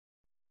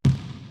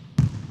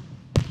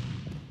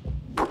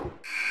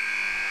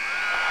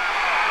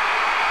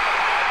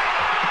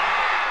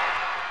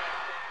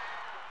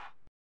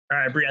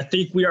right, Bri, I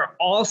think we are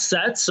all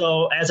set.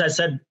 So as I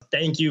said,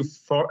 thank you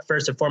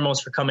first and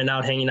foremost for coming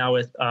out, hanging out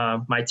with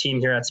my team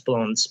here at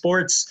Spallone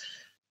Sports.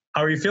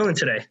 How are you feeling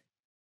today?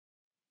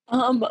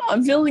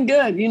 I'm feeling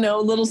good, a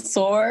little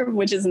sore,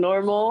 which is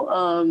normal.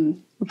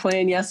 We're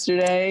playing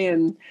yesterday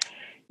and,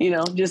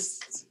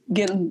 just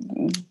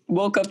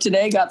woke up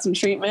today, got some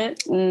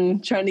treatment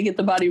and trying to get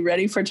the body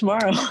ready for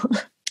tomorrow.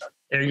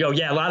 There you go.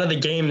 Yeah, a lot of the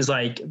games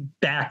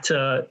back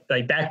to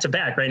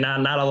back right now,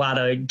 not a lot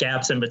of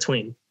gaps in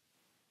between.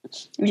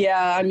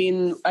 Yeah, I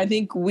mean, I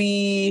think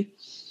we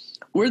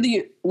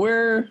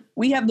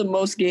have the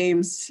most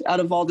games out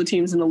of all the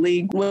teams in the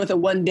league with a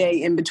 1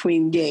 day in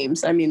between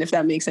games. I mean, if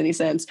that makes any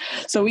sense.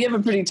 So we have a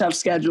pretty tough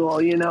schedule,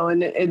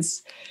 and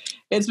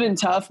it's been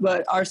tough,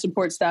 but our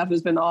support staff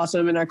has been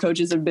awesome and our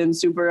coaches have been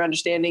super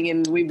understanding,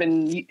 and we've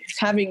been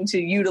having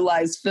to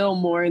utilize film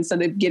more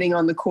instead of getting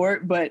on the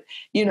court. But,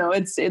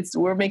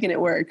 we're making it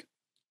work.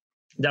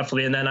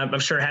 Definitely. And then I'm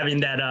sure having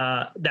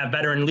that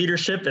veteran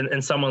leadership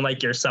and someone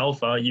like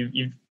yourself,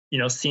 you've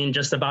seen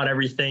just about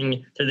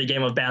everything through the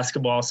game of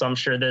basketball. So I'm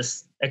sure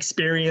this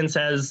experience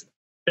has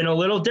been a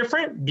little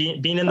different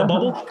being in the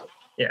bubble.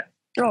 Yeah.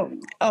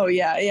 Oh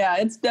yeah. Yeah.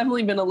 It's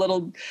definitely been a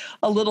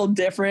little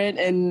different,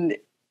 and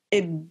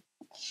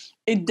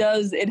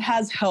it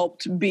has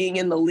helped being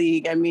in the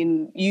league. I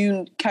mean,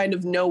 you kind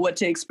of know what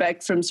to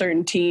expect from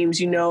certain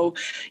teams, you know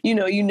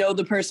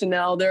the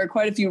personnel. There are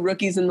quite a few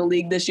rookies in the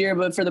league this year,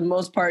 but for the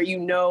most part,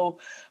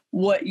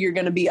 what you're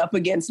going to be up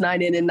against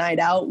night in and night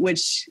out,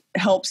 which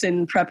helps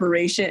in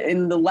preparation,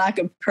 in the lack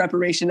of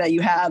preparation that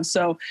you have.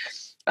 So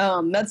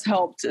that's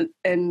helped.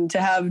 And to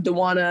have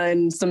Dewana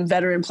and some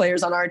veteran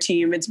players on our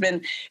team, it's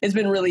been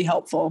really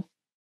helpful.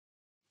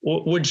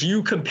 Would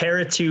you compare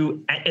it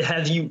to,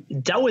 have you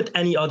dealt with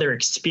any other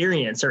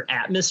experience or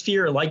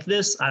atmosphere like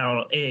this? I don't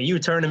know,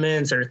 AAU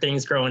tournaments or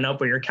things growing up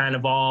where you're kind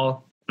of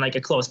all in like a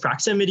close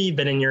proximity,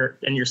 but in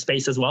your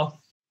space as well?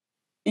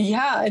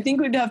 Yeah, I think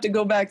we'd have to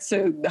go back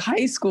to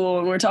high school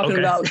and we're talking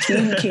about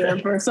team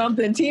camp or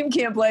something. Team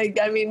camp,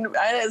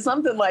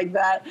 something like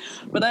that.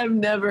 But I've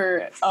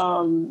never,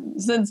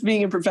 since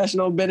being a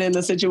professional, been in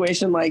a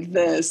situation like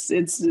this.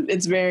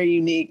 It's very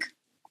unique.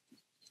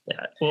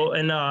 Yeah, well,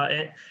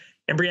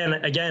 and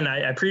Briann, again,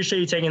 I appreciate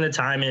you taking the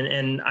time,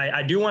 and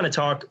I do want to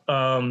talk,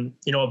 a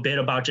bit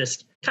about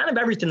just kind of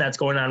everything that's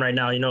going on right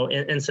now,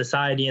 in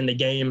society, in the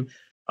game.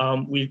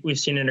 We've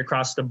seen it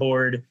across the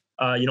board,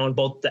 in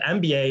both the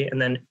NBA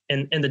and then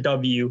in the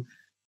W,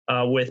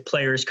 with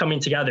players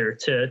coming together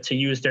to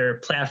use their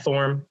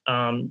platform,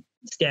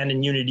 stand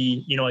in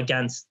unity,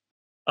 against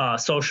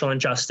social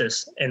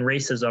injustice and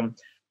racism.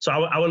 So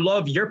I would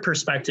love your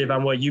perspective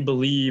on what you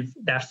believe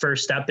that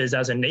first step is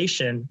as a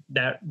nation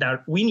that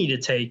we need to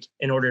take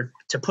in order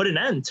to put an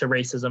end to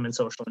racism and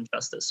social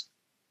injustice.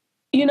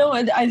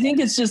 I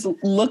think it's just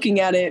looking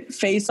at it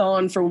face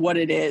on for what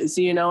it is.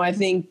 I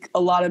think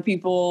a lot of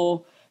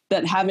people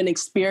that haven't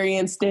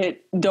experienced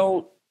it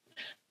don't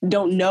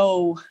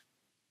know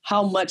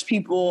how much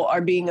people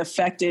are being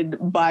affected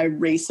by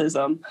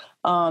racism.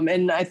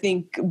 And I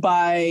think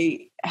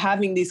by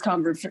having these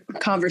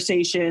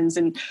conversations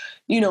and,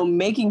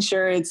 making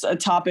sure it's a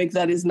topic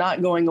that is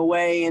not going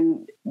away,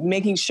 and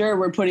making sure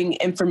we're putting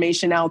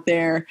information out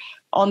there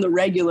on the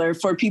regular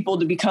for people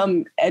to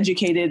become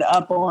educated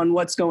up on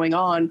what's going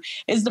on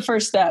is the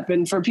first step.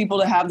 And for people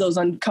to have those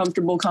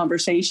uncomfortable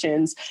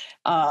conversations,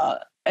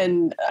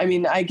 and I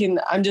mean,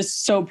 I'm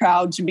just so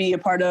proud to be a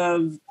part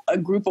of a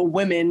group of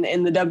women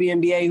in the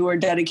WNBA who are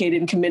dedicated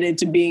and committed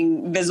to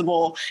being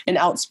visible and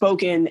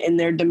outspoken in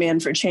their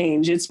demand for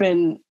change. It's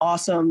been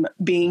awesome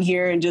being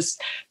here and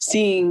just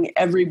seeing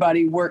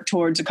everybody work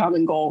towards a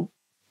common goal.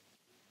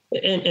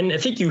 And I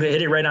think you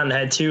hit it right on the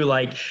head too,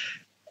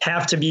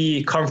 have to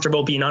be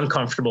comfortable being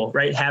uncomfortable,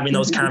 right? Having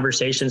those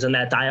conversations and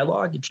that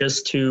dialogue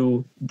just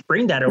to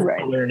bring that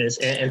awareness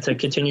and to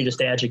continue to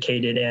stay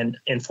educated and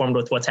informed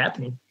with what's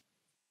happening.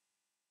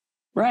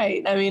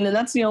 Right. I mean, and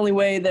that's the only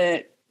way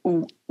that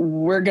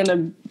we're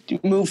going to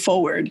move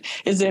forward,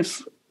 is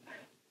if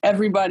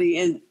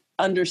everybody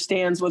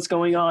understands what's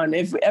going on.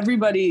 If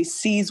everybody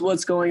sees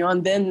what's going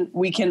on, then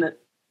we can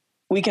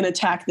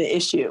attack the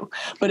issue.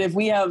 But if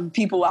we have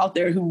people out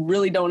there who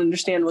really don't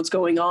understand what's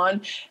going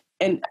on,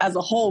 and as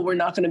a whole, we're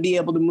not going to be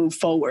able to move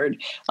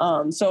forward.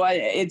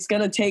 It's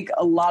going to take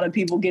a lot of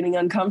people getting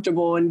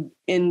uncomfortable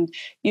and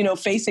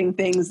facing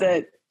things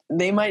that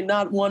they might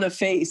not want to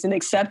face, and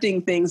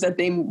accepting things that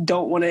they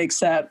don't want to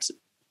accept.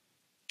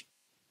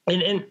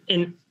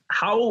 And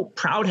how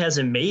proud has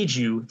it made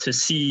you to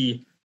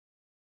see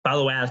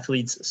fellow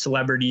athletes,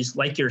 celebrities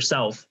like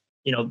yourself,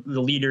 the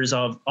leaders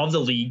of the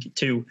league,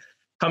 to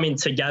coming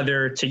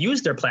together to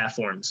use their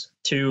platforms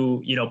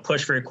to,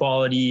 push for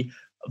equality,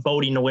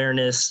 voting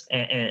awareness,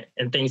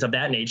 and things of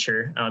that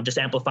nature, just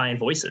amplifying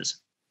voices?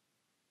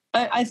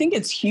 I think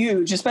it's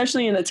huge,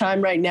 especially in a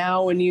time right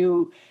now when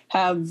you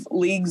have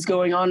leagues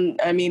going on.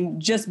 I mean,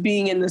 just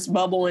being in this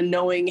bubble and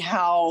knowing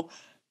how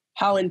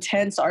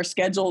intense our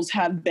schedules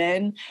have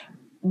been,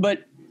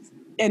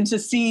 and to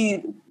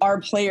see our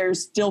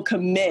players still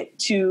commit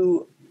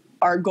to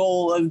our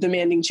goal of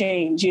demanding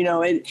change.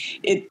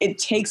 It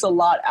takes a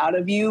lot out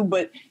of you,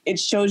 but it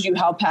shows you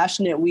how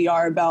passionate we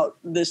are about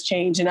this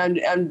change. And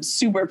I'm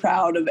super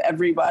proud of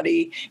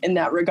everybody in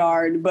that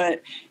regard.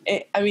 But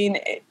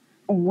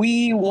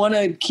we want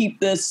to keep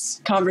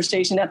this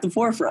conversation at the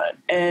forefront,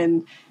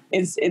 and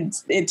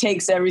it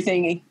takes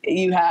everything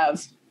you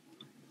have.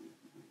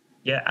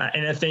 Yeah.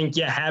 And I think,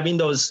 having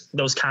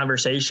those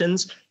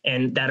conversations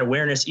and that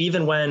awareness,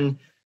 even when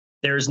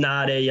there's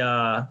not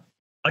a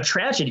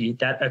tragedy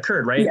that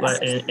occurred, right? Yes.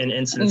 But in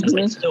instances,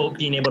 like still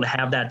being able to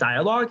have that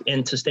dialogue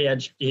and to stay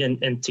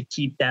and to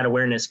keep that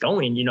awareness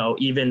going,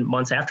 even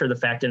months after the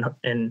fact,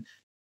 and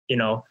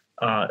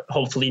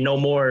hopefully no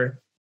more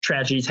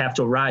tragedies have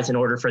to arise in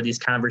order for these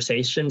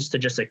conversations to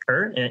just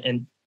occur,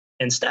 and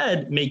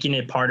instead making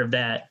it part of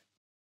that,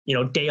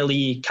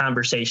 daily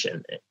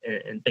conversation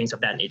and things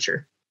of that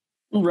nature.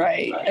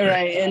 Right.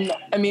 And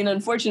I mean,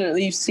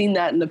 unfortunately, you've seen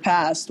that in the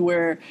past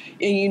where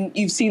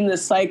you've seen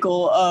this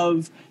cycle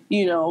of,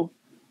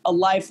 a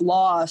life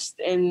lost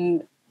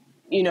and,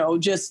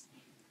 just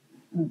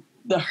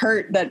the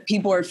hurt that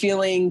people are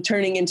feeling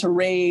turning into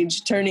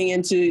rage, turning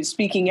into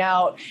speaking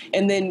out.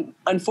 And then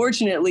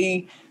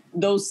unfortunately,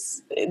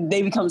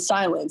 they become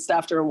silenced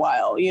after a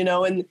while,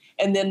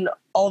 and then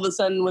all of a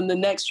sudden when the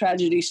next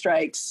tragedy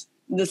strikes,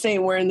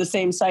 we're in the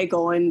same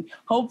cycle. And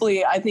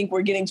hopefully I think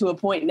we're getting to a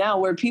point now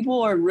where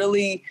people are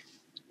really,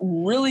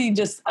 really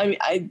just,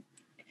 the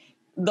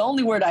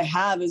only word I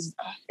have is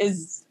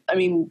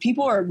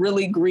people are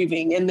really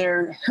grieving and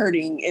they're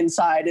hurting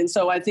inside. And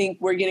so I think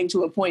we're getting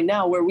to a point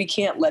now where we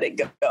can't let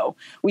it go.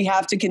 We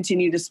have to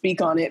continue to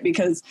speak on it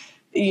because,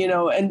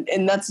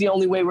 and that's the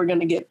only way we're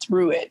going to get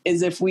through it,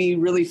 is if we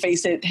really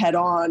face it head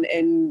on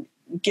and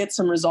get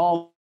some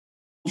resolve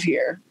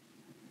here.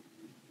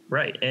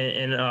 Right.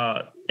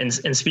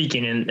 And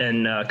speaking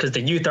and because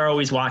the youth are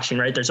always watching,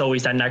 right? There's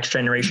always that next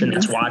generation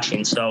that's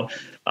watching. So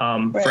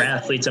Right. For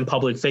athletes and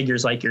public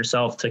figures like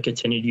yourself to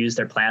continue to use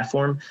their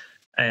platform,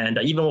 and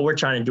even what we're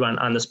trying to do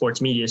on the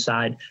sports media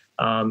side,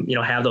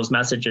 have those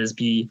messages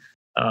be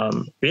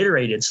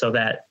reiterated so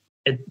that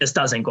this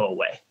doesn't go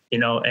away,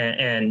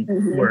 and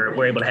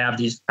we're able to have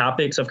these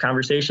topics of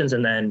conversations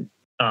and then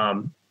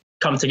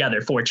come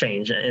together for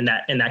change in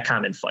that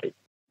common fight.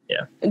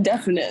 Yeah,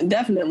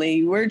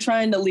 Definitely. We're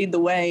trying to lead the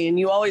way, and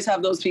you always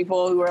have those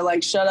people who are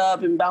like, shut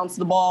up and bounce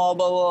the ball,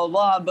 blah, blah,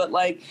 blah. But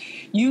like,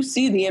 you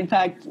see the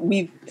impact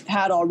we've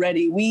had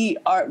already. We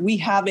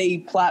have a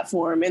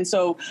platform. And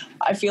so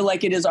I feel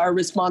like it is our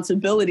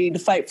responsibility to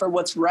fight for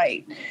what's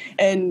right.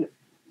 And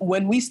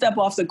when we step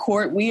off the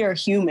court, we are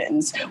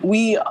humans.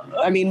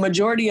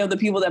 Majority of the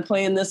people that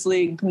play in this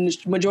league,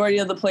 majority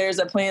of the players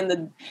that play in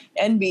the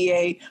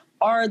NBA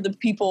are the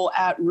people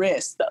at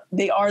risk.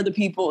 They are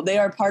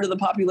part of the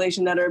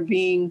population that are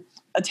being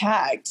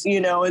attacked,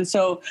 and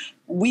so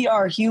we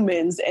are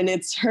humans, and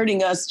it's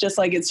hurting us just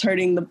like it's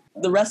hurting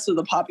the rest of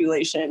the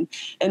population.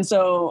 And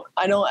so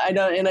I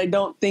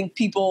don't think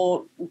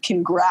people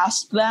can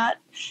grasp that,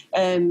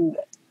 and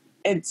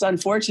it's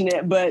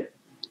unfortunate, but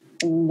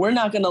we're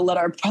not going to let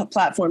our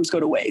platforms go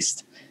to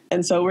waste.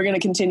 And so we're going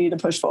to continue to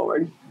push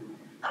forward.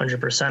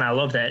 100%. I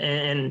love that.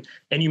 And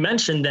you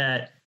mentioned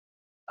that,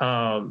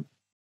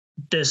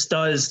 this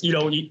does,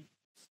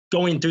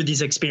 going through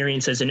these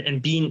experiences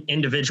and being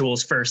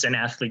individuals first and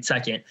athletes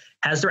second.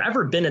 Has there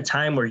ever been a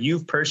time where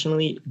you've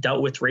personally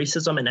dealt with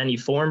racism in any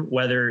form,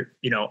 whether,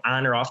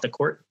 on or off the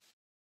court?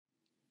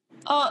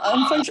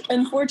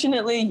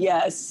 Unfortunately,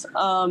 yes.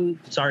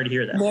 Sorry to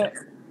hear that.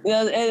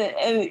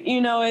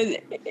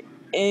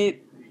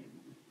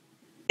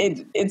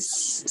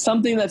 It's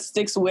something that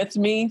sticks with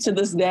me to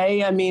this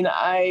day.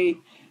 I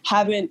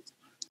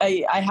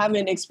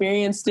haven't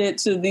experienced it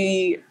to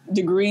the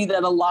degree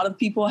that a lot of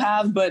people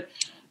have, but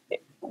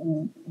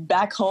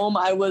back home,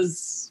 I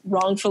was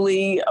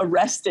wrongfully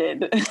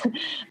arrested,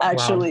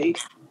 actually.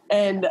 Wow.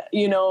 And,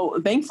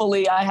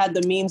 thankfully I had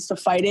the means to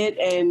fight it,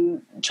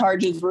 and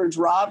charges were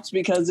dropped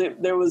because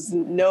there was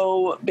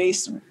no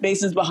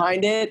basis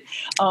behind it.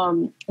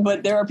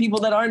 But there are people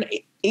that aren't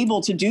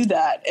able to do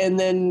that. And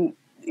then,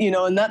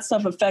 and that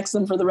stuff affects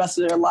them for the rest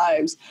of their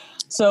lives.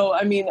 So,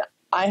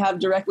 I have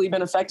directly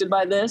been affected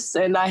by this,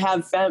 and I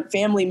have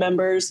family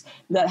members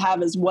that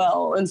have as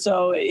well. And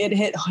so it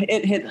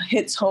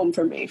hits home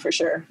for me for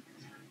sure.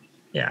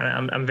 Yeah,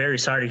 I'm very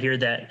sorry to hear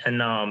that.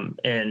 And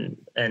I'm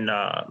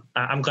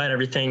glad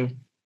everything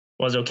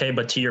was okay.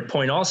 But to your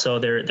point also,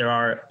 there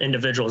are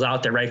individuals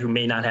out there, right, who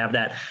may not have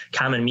that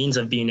common means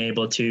of being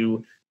able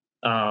to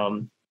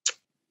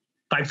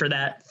fight for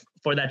that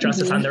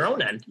justice on their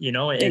own end,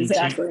 and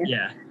exactly.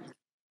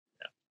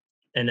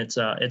 And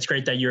it's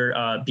great that you're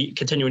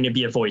continuing to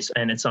be a voice,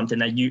 and it's something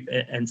that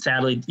and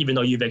sadly, even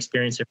though you've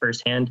experienced it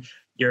firsthand,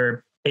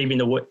 you're paving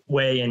the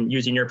way and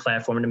using your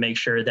platform to make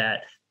sure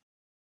that,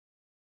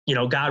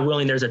 God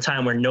willing, there's a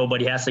time where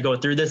nobody has to go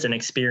through this and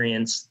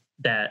experience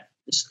that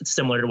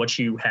similar to what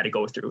you had to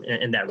go through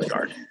in that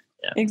regard.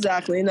 Yeah.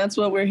 Exactly. And that's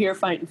what we're here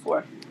fighting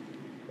for.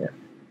 Yeah.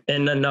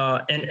 And then,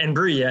 and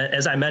Bree,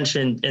 as I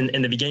mentioned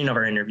in the beginning of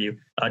our interview,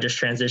 just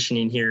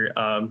transitioning here,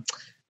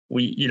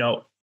 we,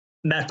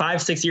 that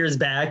 5-6 years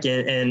back,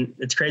 and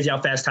it's crazy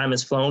how fast time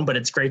has flown, but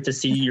it's great to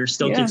see you're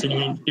still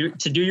continuing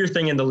to do your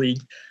thing in the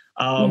league.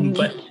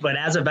 But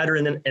as a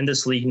veteran in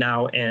this league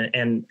now,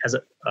 and as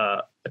a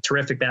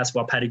terrific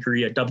basketball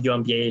pedigree, a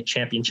WNBA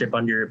championship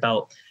under your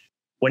belt,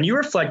 when you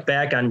reflect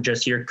back on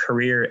just your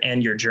career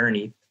and your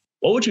journey,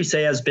 what would you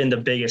say has been the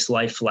biggest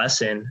life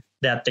lesson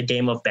that the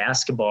game of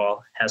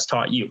basketball has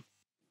taught you?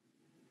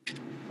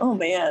 Oh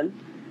man,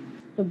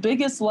 the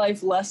biggest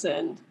life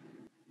lesson.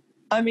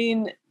 I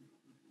mean,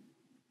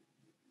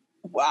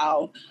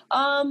 wow.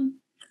 I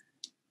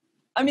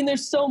mean,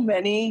 there's so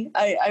many.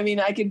 I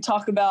mean, I could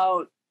talk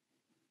about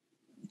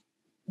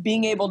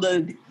being able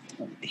to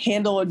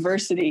handle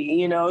adversity,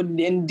 you know,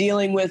 and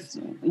dealing with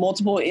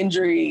multiple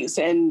injuries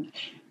and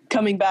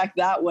coming back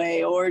that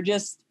way, or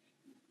just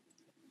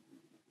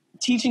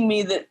teaching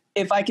me that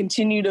if I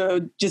continue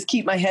to just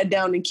keep my head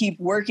down and keep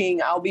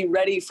working, I'll be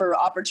ready for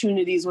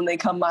opportunities when they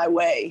come my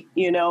way,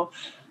 you know?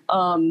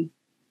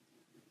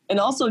 And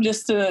also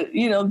just to,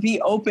 you know, be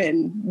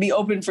open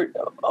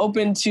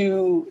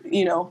to,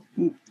 you know,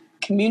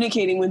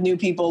 communicating with new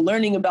people,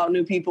 learning about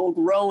new people,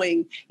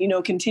 growing, you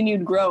know,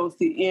 continued growth.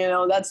 You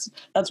know, that's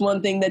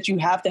one thing that you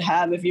have to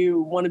have if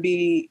you want to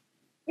be,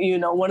 you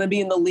know, want to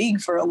be in the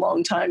league for a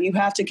long time. You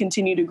have to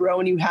continue to grow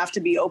and you have to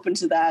be open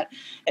to that.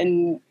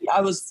 And I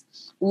was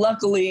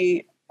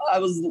lucky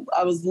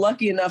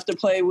enough to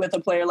play with a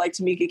player like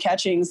Tamika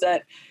Catchings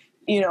that,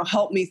 you know,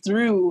 helped me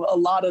through a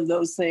lot of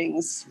those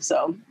things.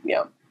 So,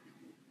 yeah.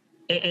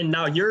 And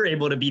now you're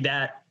able to be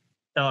that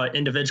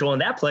individual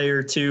and that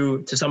player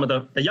to some of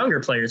the younger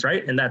players,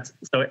 right? And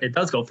so it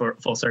does go for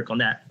full circle in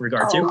that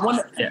regard too.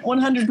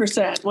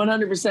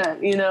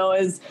 100%. You know,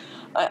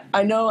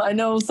 I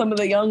know some of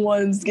the young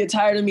ones get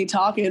tired of me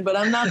talking, but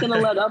I'm not going to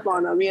let up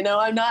on them. You know,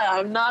 I'm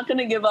not going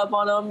to give up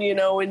on them. You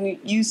know, when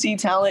you see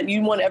talent,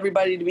 you want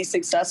everybody to be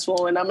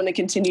successful, and I'm going to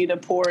continue to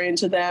pour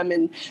into them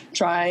and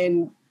try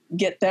and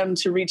get them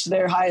to reach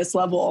their highest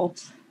level.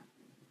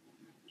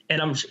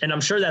 And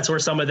I'm sure that's where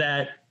some of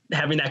that,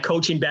 having that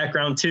coaching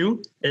background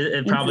too,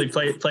 it probably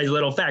plays a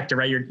little factor,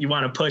 right? You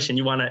want to push and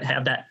you want to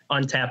have that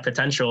untapped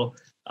potential,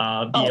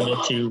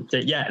 able to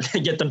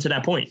get them to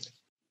that point.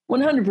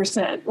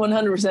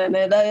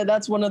 100%.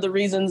 That's one of the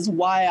reasons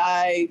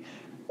why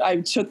I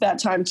took that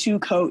time to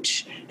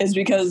coach, is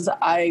because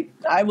I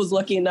was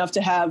lucky enough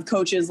to have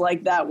coaches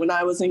like that when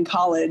I was in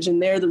college,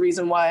 and they're the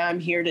reason why I'm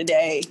here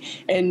today.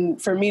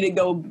 And for me to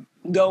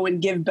go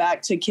and give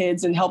back to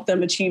kids and help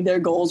them achieve their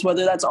goals,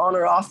 whether that's on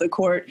or off the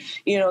court,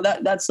 you know,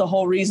 that's the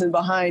whole reason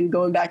behind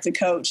going back to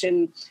coach.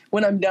 And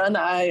when I'm done,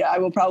 I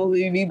will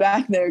probably be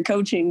back there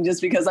coaching,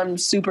 just because I'm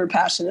super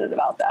passionate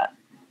about that.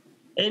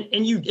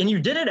 And you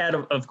did it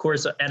of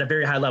course at a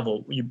very high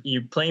level.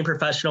 You playing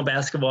professional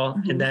basketball,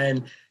 and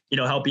then, you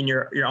know, helping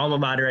your alma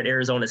mater at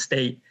Arizona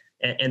State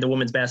and the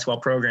women's basketball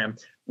program.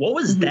 What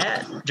was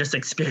that just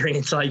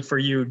experience like for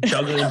you,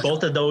 juggling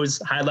both of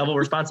those high level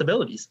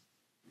responsibilities?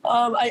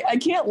 I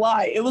can't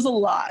lie. It was a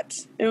lot.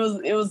 It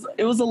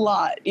was a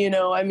lot. You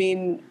know, I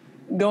mean,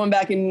 going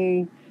back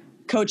and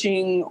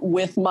coaching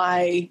with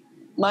my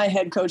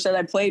head coach that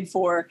I played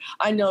for,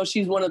 I know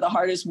she's one of the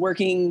hardest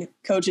working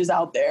coaches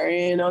out there,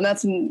 you know, and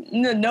that's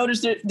no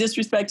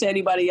disrespect to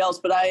anybody else,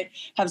 but I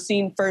have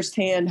seen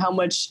firsthand how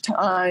much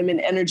time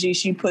and energy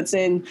she puts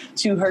in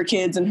to her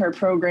kids and her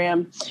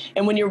program.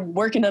 And when you're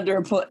working under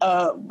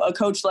a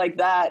coach like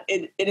that,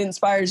 it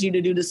inspires you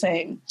to do the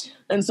same.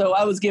 And so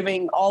I was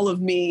giving all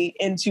of me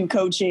into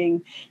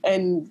coaching,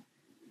 and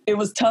it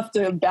was tough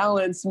to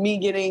balance me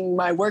getting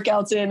my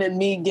workouts in and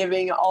me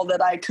giving all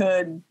that I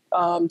could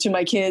to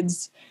my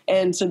kids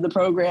and to the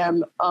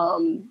program.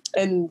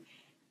 And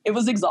it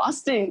was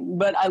exhausting,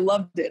 but I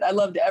loved it. I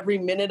loved every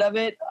minute of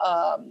it.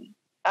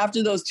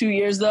 After those 2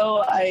 years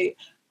though, I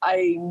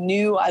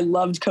knew I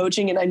loved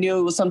coaching, and I knew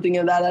it was something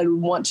that I'd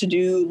want to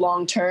do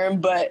long-term,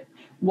 but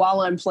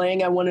while I'm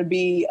playing, I want to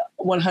be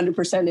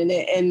 100% in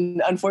it.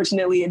 And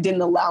unfortunately it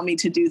didn't allow me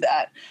to do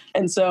that.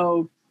 And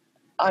so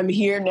I'm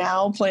here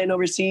now playing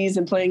overseas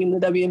and playing in the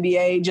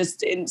WNBA,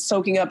 just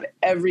soaking up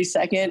every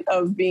second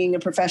of being a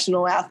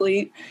professional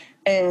athlete.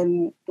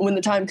 And when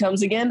the time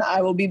comes again,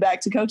 I will be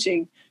back to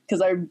coaching,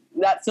 because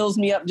that fills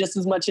me up just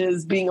as much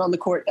as being on the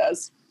court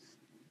does.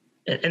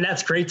 And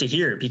that's great to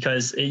hear,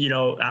 because, you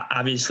know,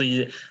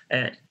 obviously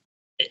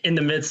in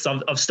the midst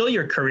of still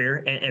your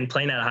career and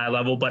playing at a high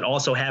level, but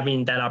also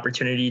having that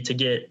opportunity to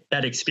get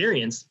that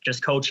experience,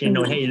 just coaching, you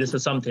know, hey, this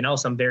is something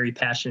else I'm very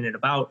passionate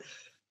about.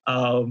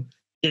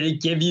 Did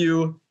it give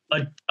you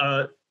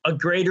a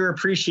greater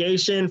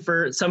appreciation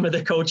for some of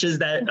the coaches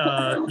that,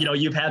 you know,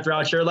 you've had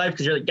throughout your life,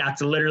 because you got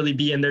to literally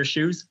be in their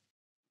shoes?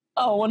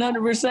 Oh,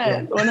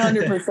 100%,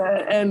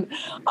 100%. And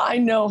I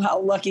know how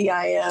lucky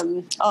I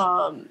am.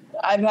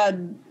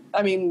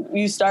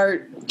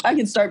 I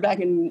could start back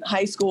in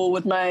high school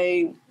with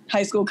my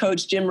high school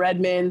coach, Jim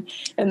Redman,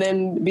 and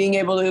then being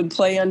able to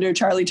play under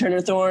Charlie Turner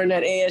Thorne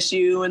at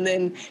ASU, and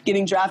then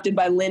getting drafted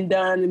by Lynn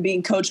Dunn and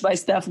being coached by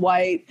Steph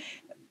White.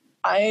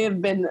 I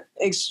have been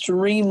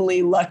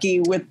extremely lucky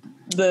with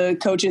the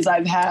coaches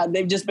I've had.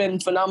 They've just been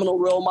phenomenal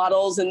role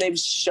models, and they've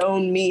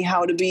shown me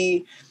how to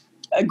be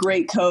a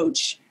great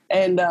coach.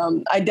 And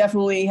I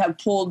definitely I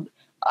pulled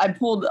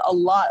a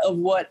lot of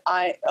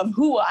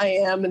who I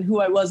am and who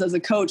I was as a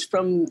coach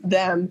from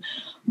them.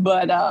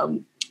 But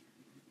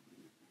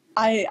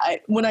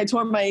when I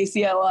tore my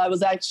ACL, I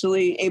was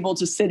actually able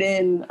to sit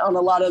in on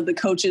a lot of the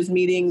coaches'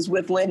 meetings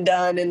with Lynn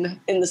Dunn and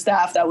the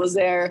staff that was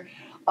there.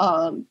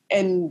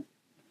 And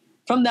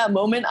from that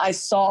moment, I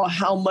saw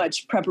how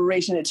much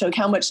preparation it took,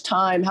 how much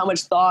time, how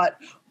much thought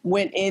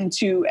went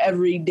into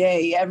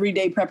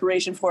everyday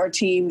preparation for our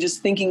team,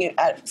 just thinking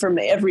it from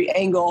every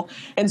angle.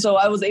 And so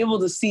I was able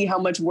to see how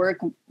much work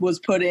was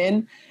put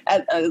in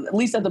at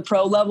least at the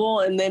pro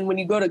level. And then when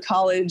you go to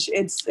college,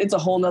 it's a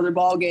whole nother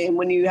ball game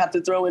when you have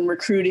to throw in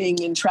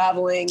recruiting and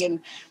traveling and,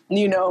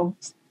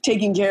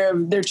 taking care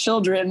of their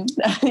children,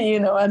 at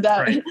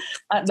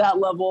that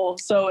level.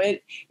 So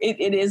it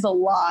is a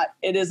lot.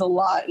 It is a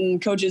lot.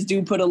 And coaches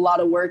do put a lot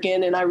of work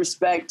in, and I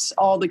respect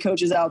all the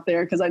coaches out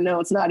there because I know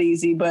it's not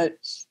easy, but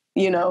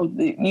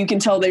you can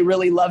tell they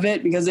really love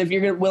it, because if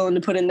you're willing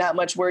to put in that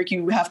much work,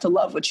 you have to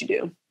love what you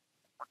do.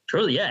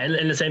 Truly. Yeah.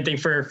 And the same thing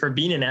for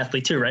being an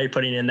athlete too, right?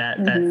 Putting in that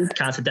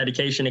constant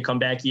dedication to come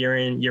back year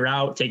in, year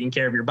out, taking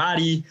care of your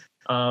body.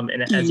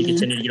 And as you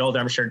continue to get older,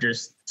 I'm sure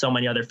there's so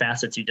many other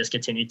facets you just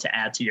continue to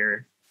add to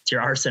your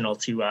arsenal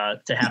to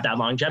have that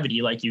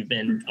longevity like you've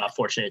been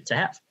fortunate to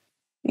have.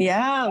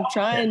 Yeah,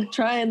 I'm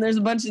trying. There's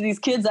a bunch of these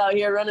kids out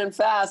here running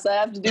fast. I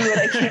have to do what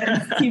I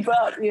can to keep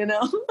up,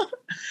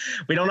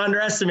 We don't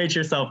underestimate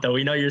yourself, though.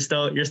 We know you're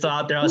still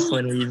out there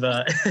hustling. We've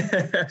Oh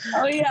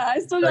yeah, I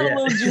still got a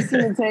little juice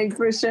in the tank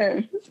for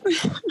sure.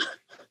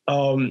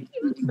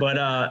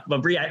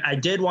 But Bree, I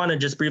did want to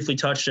just briefly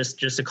touch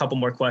just a couple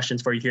more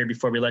questions for you here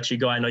before we let you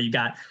go. I know you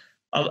got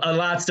a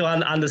lot still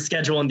on the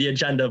schedule and the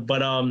agenda,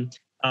 but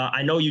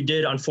I know you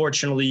did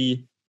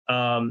unfortunately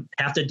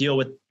have to deal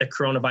with the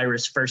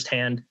coronavirus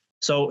firsthand.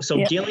 So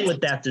dealing with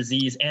that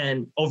disease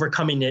and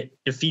overcoming it,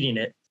 defeating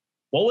it,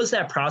 what was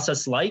that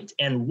process like,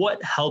 and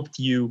what helped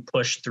you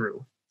push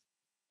through?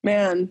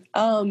 Man,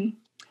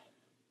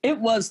 it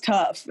was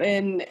tough,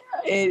 and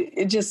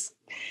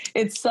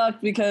it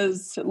sucked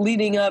because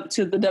leading up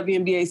to the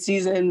WNBA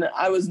season,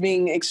 I was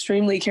being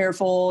extremely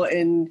careful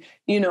and,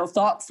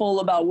 thoughtful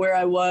about where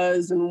I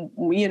was and,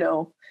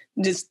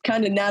 just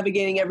kind of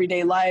navigating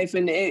everyday life.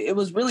 And it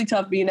was really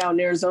tough being out in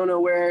Arizona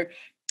where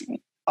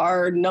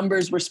our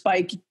numbers were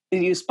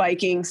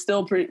spiking,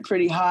 still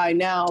pretty high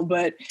now,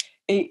 but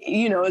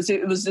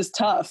it was just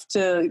tough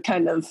to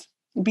kind of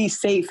be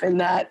safe in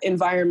that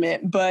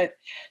environment. But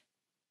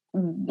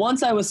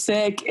once I was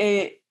sick,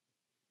 it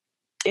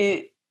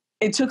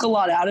took a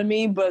lot out of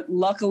me, but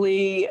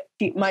luckily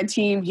my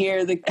team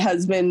here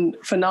has been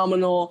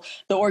phenomenal.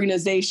 The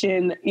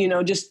organization,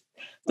 just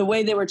the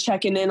way they were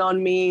checking in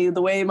on me,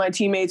 the way my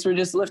teammates were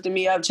just lifting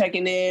me up,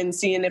 checking in,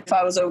 seeing if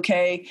I was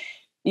okay,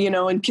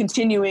 and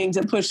continuing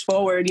to push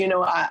forward. Getting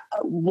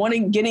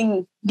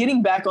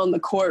back on the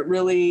court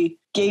really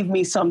gave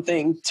me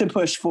something to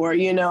push for,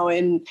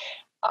 and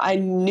I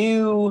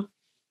knew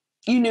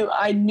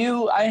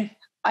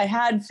I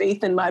had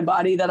faith in my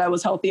body that I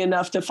was healthy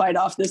enough to fight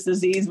off this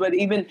disease. But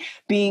even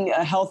being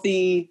a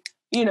healthy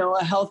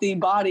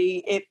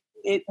body,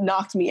 it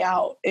knocked me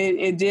out.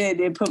 It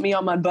did. It put me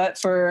on my butt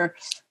for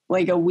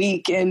like a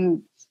week.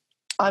 And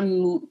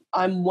I'm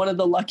one of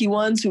the lucky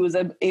ones who was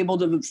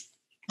able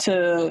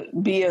to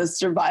be a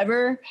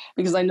survivor,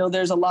 because I know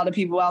there's a lot of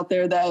people out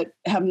there that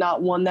have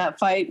not won that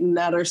fight and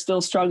that are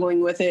still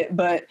struggling with it.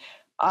 But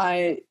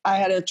I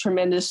had a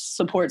tremendous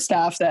support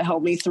staff that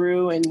helped me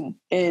through and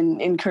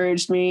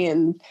encouraged me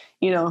and,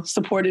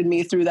 supported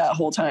me through that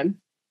whole time.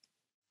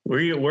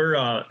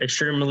 We're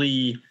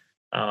extremely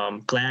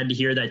glad to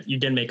hear that you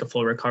did make a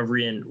full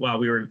recovery. And while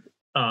we were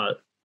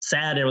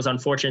sad, it was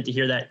unfortunate to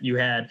hear that you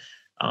had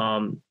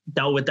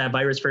dealt with that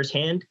virus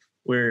firsthand.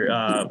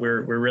 We're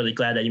really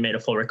glad that you made a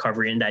full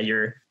recovery and that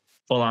you're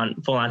full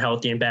on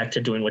healthy and back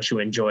to doing what you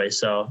enjoy.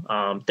 So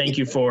thank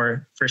you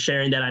for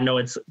sharing that. I know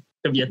it's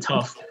gonna be a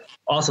tough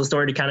also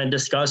story to kind of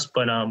discuss,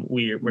 but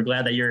we're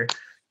glad that you're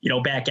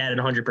back at it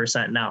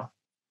 100% now.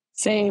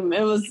 Same.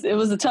 It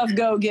was a tough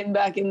go getting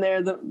back in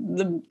there.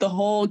 The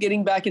whole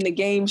getting back into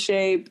game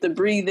shape, the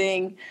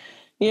breathing,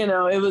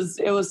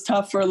 it was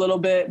tough for a little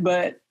bit,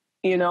 but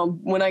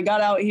when I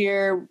got out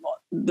here,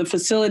 the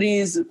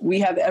facilities, we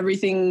have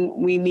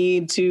everything we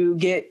need to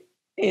get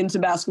into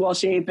basketball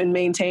shape and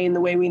maintain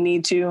the way we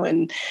need to.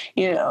 And,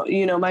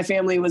 my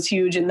family was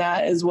huge in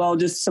that as well,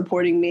 just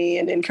supporting me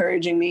and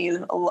encouraging me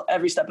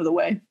every step of the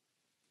way.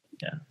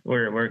 Yeah,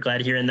 we're glad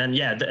to hear. And then,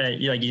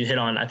 like you hit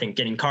on, I think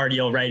getting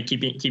cardio, right?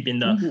 Keeping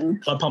the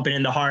blood pumping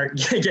in the heart,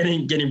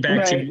 getting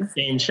back to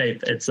game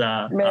shape. It's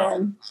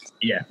man.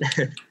 Yeah.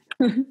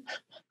 And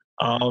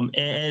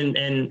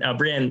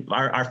Briann,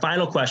 our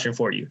final question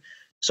for you.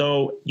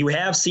 So you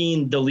have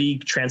seen the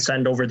league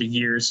transcend over the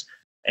years,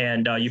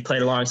 and you've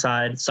played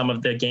alongside some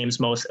of the game's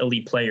most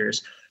elite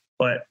players.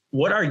 But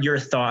what are your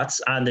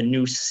thoughts on the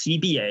new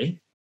CBA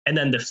and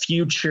then the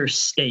future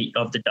state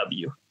of the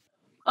W?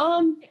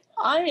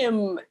 I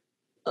am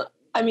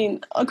I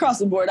mean, across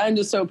the board, I'm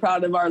just so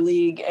proud of our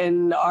league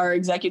and our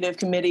executive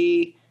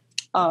committee,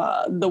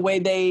 the way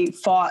they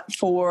fought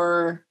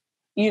for,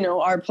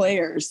 our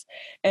players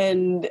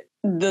and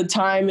the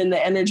time and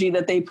the energy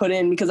that they put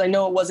in, because I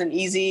know it wasn't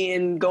easy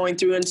in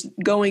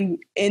going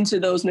into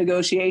those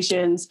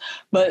negotiations,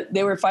 but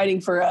they were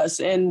fighting for us.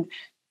 And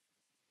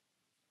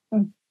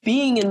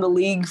being in the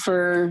league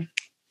for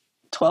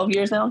 12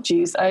 years now,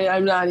 geez,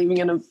 I'm not even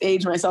going to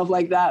age myself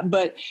like that,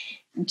 but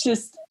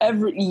just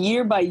every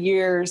year by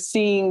year,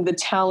 seeing the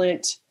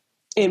talent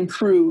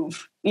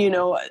improve,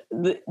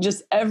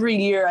 just every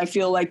year, I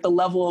feel like the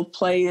level of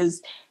play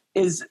is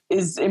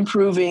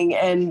improving,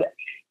 and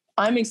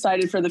I'm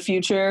excited for the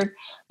future,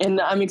 and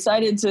I'm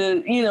excited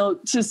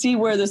to see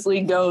where this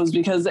league goes,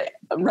 because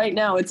right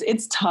now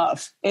it's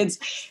tough.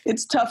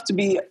 It's tough to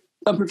be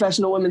a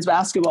professional women's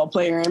basketball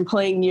player and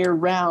playing year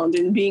round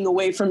and being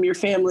away from your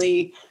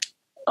family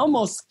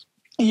almost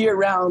year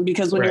round,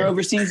 because when you're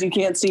overseas, you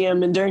can't see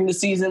them. And during the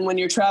season, when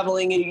you're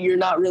traveling, you're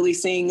not really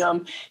seeing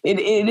them. It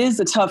is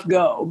a tough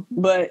go,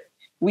 but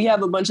we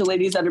have a bunch of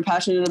ladies that are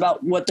passionate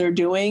about what they're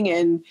doing,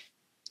 and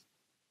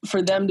for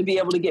them to be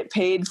able to get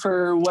paid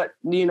for what,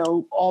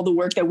 all the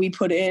work that we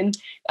put in,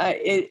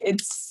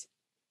 it's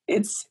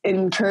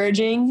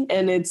encouraging,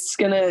 and it's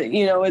gonna,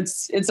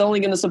 it's only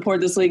going to support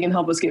this league and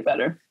help us get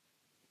better.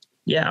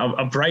 Yeah.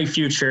 A bright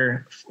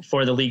future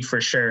for the league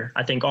for sure.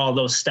 I think all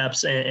those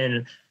steps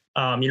and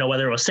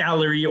whether it was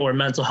salary or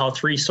mental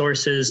health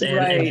resources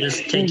and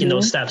just taking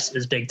those steps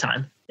is big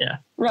time. Yeah.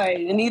 Right.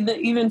 And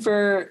even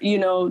for,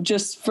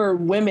 just for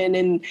women,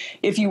 and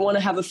if you want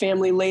to have a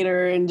family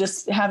later, and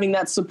just having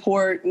that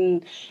support,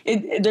 and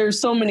there's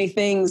so many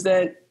things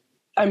that,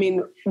 I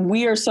mean,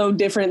 we are so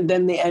different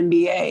than the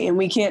NBA, and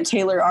we can't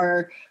tailor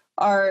our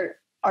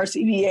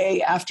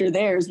CBA after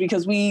theirs,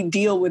 because we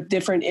deal with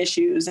different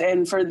issues.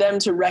 And for them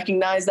to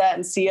recognize that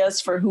and see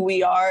us for who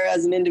we are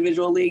as an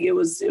individual league, it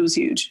was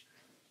huge.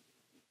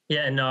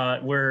 Yeah,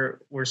 and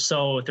we're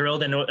so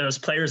thrilled, and it was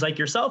players like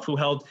yourself who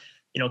helped,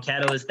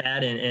 catalyst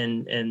that,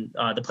 and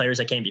the players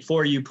that came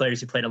before you, players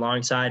who played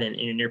alongside, and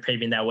you're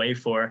paving that way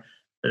for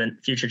the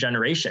future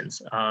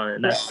generations,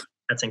 and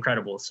that's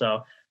incredible.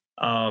 So,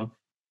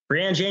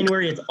 Briann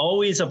January, it's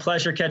always a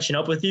pleasure catching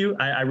up with you.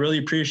 I really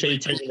appreciate you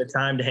taking the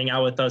time to hang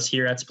out with us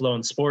here at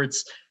Spallone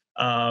Sports.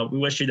 We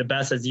wish you the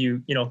best as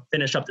you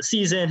finish up the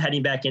season,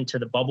 heading back into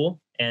the bubble,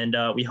 and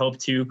we hope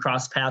to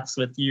cross paths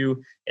with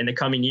you in the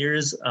coming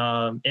years,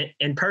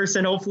 in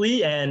person,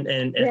 hopefully, and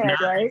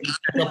catch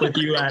up with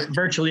you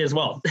virtually as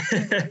well.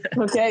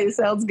 Okay,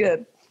 sounds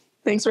good.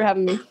 Thanks for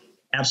having me.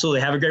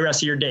 Absolutely. Have a great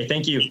rest of your day.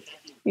 Thank you.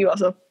 You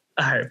also.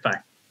 All right. Bye.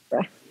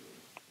 Bye.